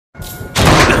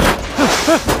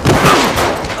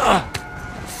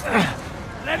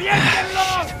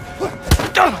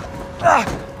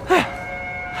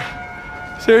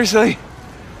Seriously?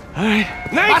 All right.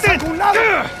 Nathan!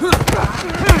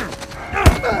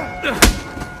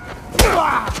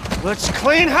 Let's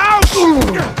clean house!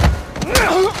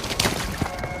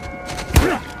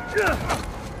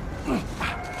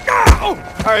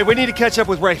 All right, we need to catch up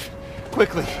with Rafe.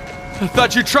 Quickly. I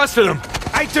thought you trusted him.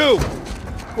 I do!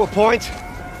 To a point.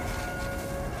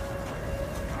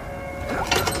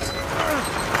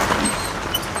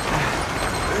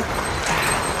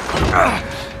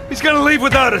 He's gonna leave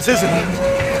without us, isn't he?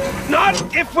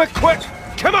 Not if we're quick!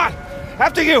 Come on!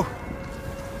 After you!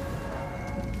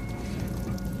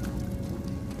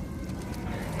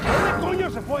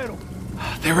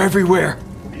 They're everywhere.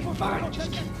 Fine,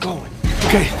 just keep going.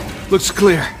 Okay, looks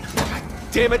clear.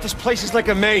 Damn it, this place is like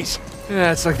a maze.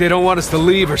 Yeah, it's like they don't want us to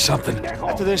leave or something.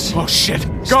 After this... Oh, shit.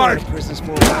 Guard! Prisoners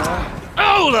for a while.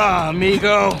 Hola,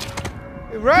 amigo.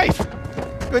 Hey, Rafe!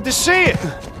 Good to see you.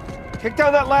 Kick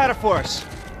down that ladder for us.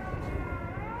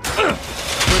 We're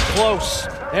close.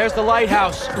 There's the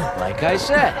lighthouse. Like I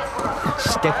said,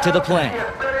 stick to the plan.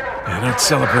 Yeah, don't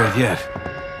celebrate yet.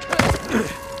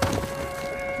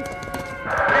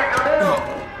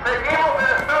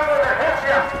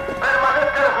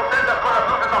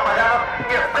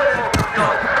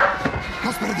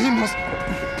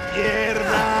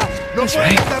 That's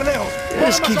right.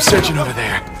 Just keep searching over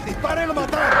there.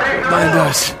 Mind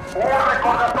us.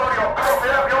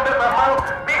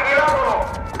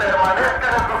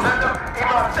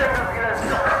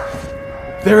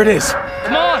 There it is.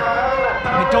 Come on!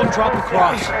 And don't drop the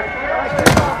cross.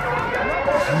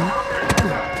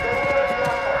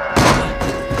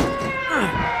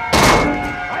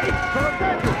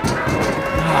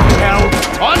 Hell.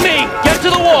 On me! Get to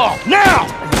the wall! Now!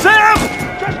 Sam!